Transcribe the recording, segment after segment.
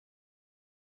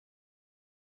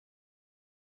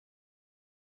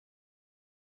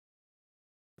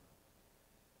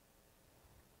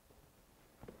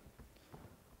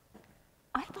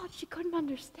thought she couldn't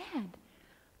understand.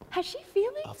 Has she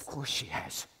feelings? Of course she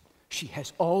has. She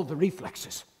has all the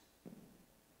reflexes.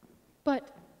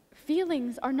 But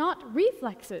feelings are not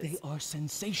reflexes. They are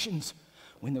sensations.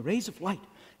 When the rays of light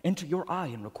enter your eye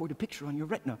and record a picture on your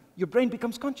retina, your brain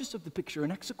becomes conscious of the picture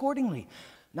and acts accordingly.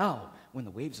 Now, when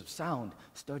the waves of sound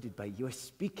started by your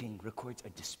speaking records a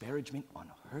disparagement on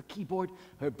her keyboard,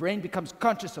 her brain becomes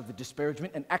conscious of the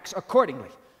disparagement and acts accordingly.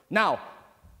 Now,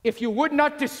 if you would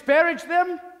not disparage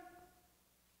them,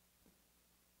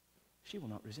 she will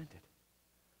not resent it.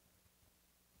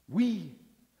 We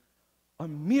are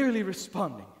merely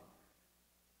responding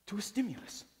to a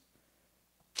stimulus.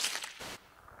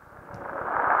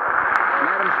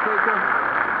 Madam Speaker,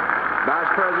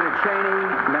 Vice President Cheney,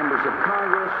 members of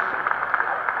Congress,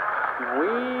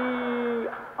 we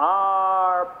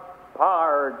are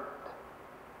part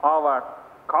of a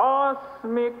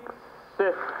cosmic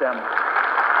system.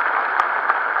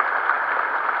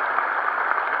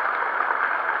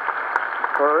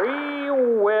 Free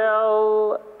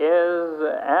will is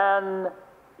an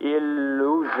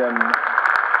illusion.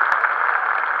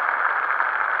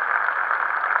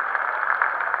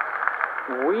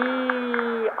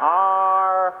 We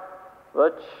are the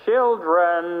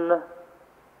children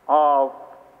of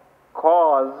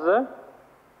cause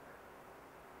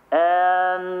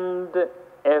and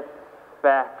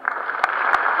effect.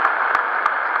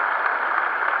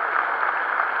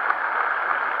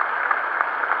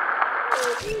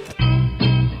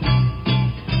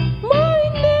 My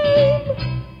name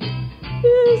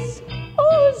is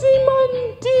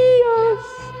Ozymandias,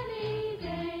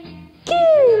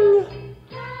 King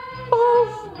of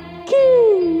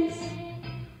Kings.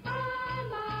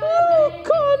 Look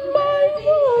on my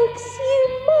works, ye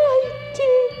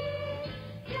mighty,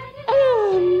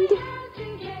 and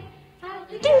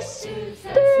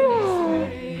despair.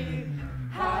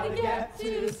 How to get to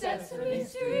Sesame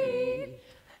Street?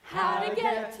 How to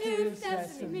get to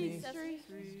Sesame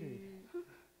Street?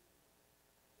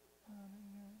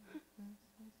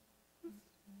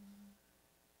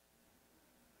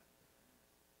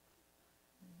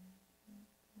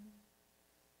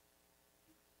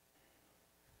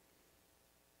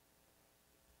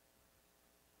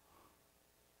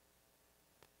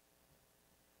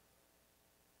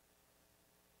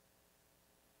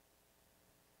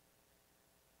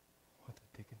 What the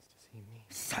dickens does he mean?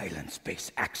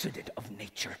 Silence-based accident of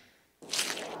nature. This is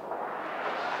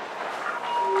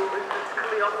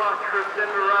Cleopatra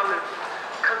Semiramis,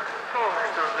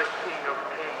 consort of the King of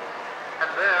Kings, and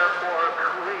therefore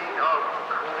Queen of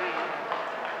Queens.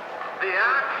 The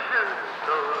actions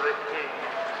of the King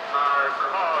are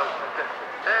caused,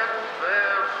 and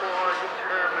therefore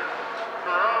determined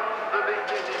from the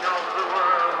beginning of the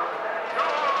world to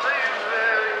the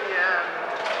very end,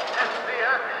 and the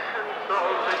actions of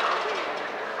the Queen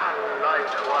are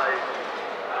likewise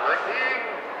the King,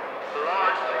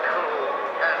 logical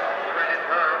and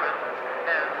predetermined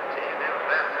and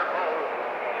inevitable,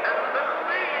 and the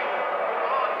Queen,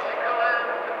 logical and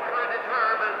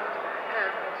predetermined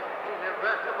and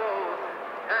inevitable,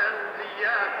 and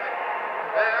yet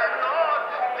they're not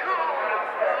too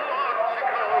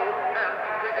logical and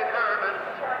predetermined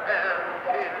and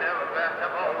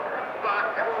inevitable,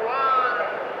 but one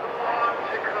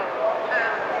logical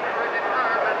and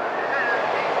predetermined and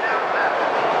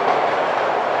inevitable.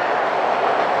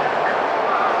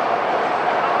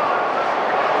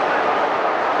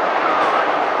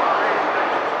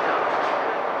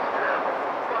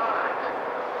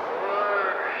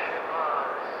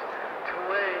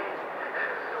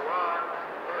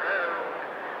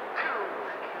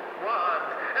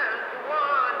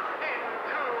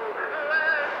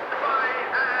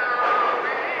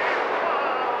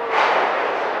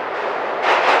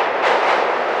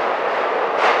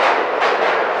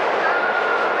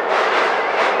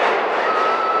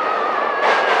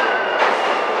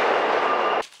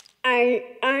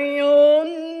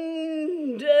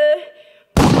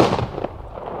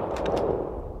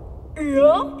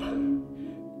 Yup,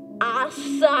 I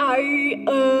say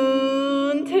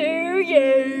unto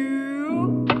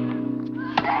you,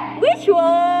 which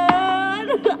one?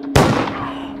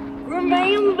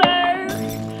 Remember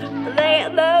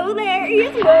that though there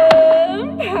is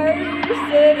one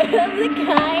person of the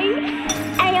king,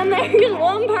 and there's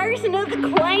one person of the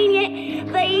queen, yet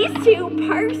these two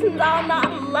persons are not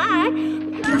alike,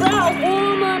 but a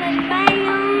woman and man.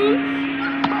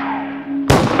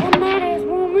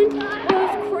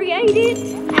 Created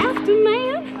after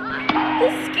man, the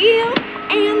skill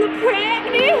and the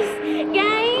practice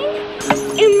gained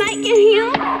in making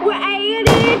him were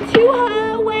added to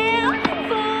her well,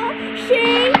 for she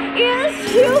is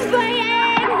to be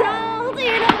exalted.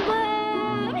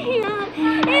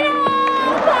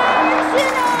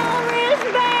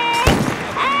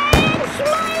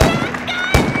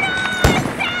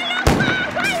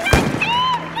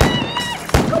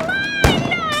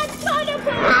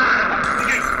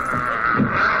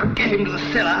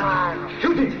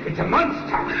 Shoot it! It's a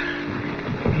monster!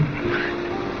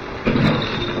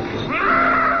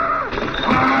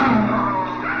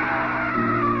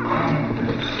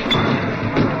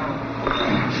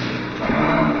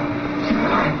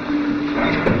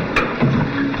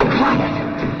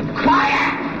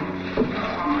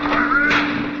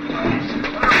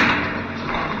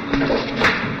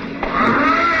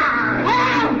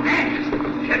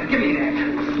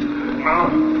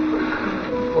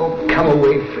 Come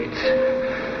away, Fritz.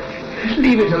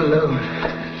 Leave it alone.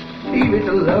 Leave it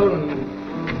alone.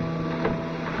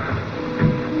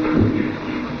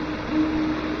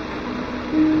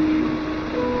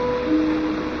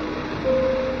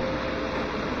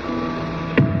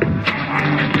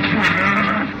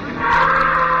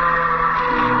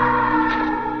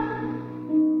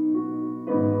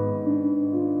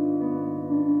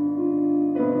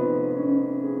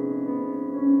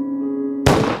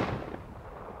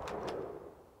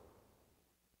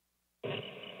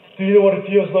 Do you know what it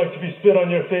feels like to be spit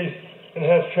on your face and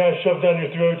have trash shoved down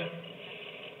your throat?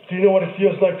 Do you know what it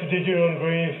feels like to dig your own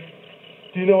grave?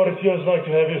 Do you know what it feels like to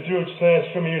have your throat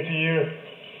slashed from ear to ear?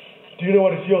 Do you know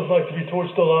what it feels like to be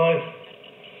torched alive?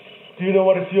 Do you know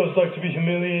what it feels like to be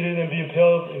humiliated and be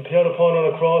impaled upon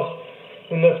on a cross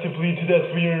and left to bleed to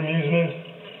death for your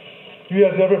amusement? You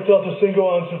have never felt a single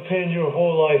ounce of pain your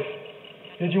whole life,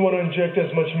 yet you want to inject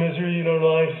as much misery in our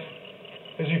lives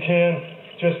as you can,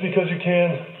 just because you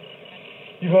can.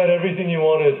 You've had everything you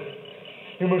wanted.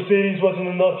 Your Mercedes wasn't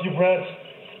enough, you brats.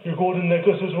 Your golden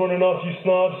necklaces weren't enough, you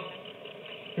snobs.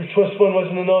 Your trust fund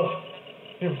wasn't enough.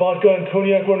 Your vodka and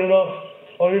cognac weren't enough.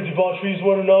 All your debaucheries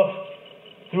weren't enough.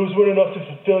 Those weren't enough to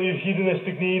fulfill your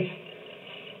hedonistic needs.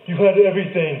 You've had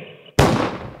everything.